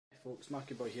folks,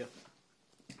 Marky Boy here.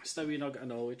 Still a wee nugget of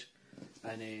knowledge,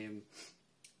 and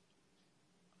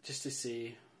just to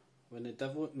say, when the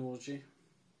devil ignores you,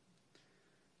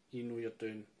 you know you're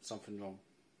doing something wrong.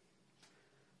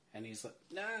 And he's like,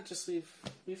 nah, just leave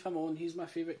him on, he's my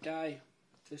favourite guy.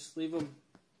 Just leave him.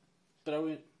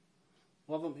 Brilliant.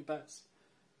 Love him to bits.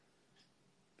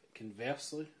 But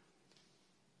conversely,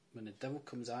 when the devil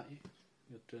comes at you,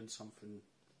 you're doing something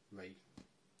right.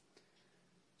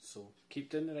 So keep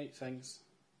doing the right things,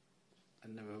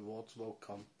 and the rewards will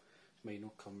come. Might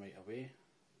not come right away,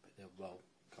 but they will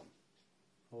come.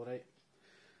 Alright?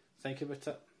 Think about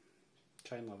it.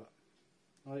 Try and love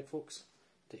it. Alright folks,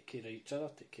 take care of each other,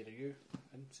 take care of you,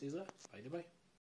 and see you later. Bye bye.